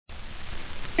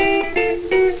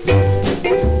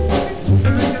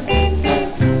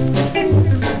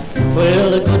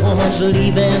woman's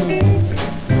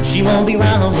leaving, she won't be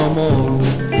round no more.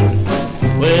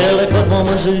 Well, the good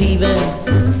woman's leaving,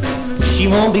 she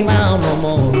won't be round no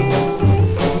more.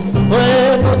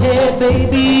 Well, go ahead,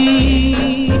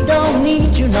 baby, don't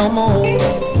need you no more.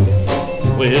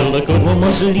 Well, the good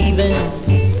woman's leaving,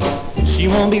 she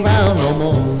won't be round no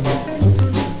more.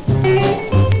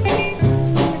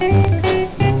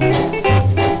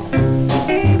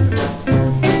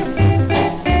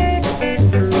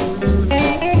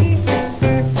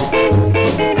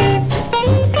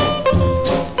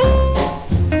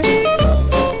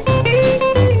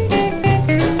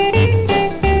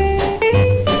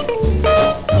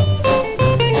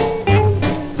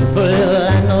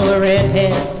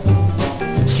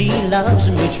 She loves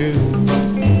me true.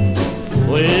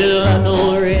 Well, I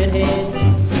know a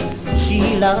redhead,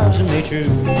 she loves me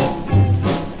true.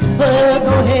 Well,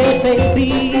 go ahead,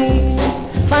 baby,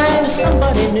 find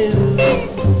somebody new.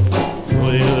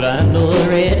 Well, I know a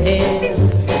redhead,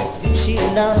 she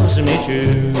loves me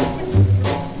true.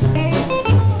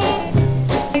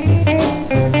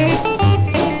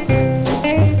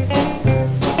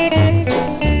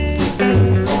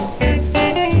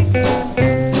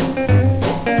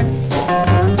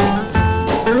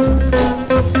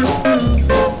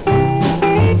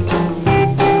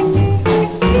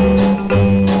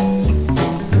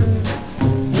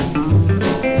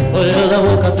 Well, I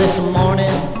woke up this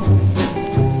morning,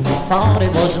 thought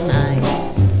it was night.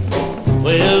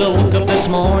 Well, I woke up this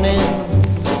morning,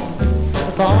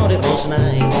 thought it was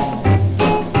night.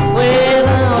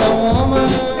 Without a woman,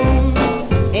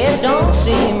 it don't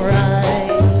seem right.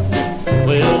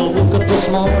 Well, I woke up this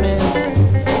morning,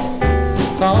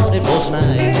 thought it was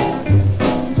night.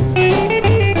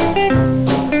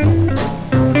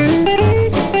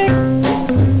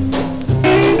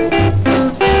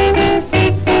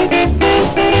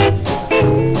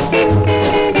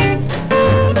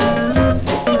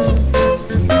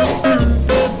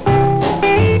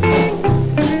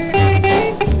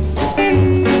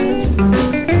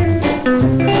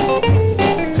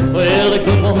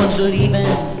 Leaving,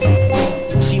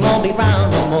 she won't be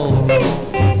round no more.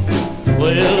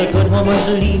 Well, the good woman's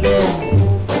leaving,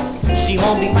 she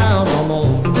won't be round no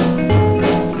more.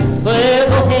 Well,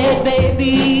 go ahead,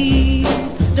 baby,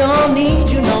 don't need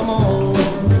you no more.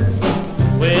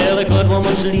 Well, the good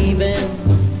woman's leaving,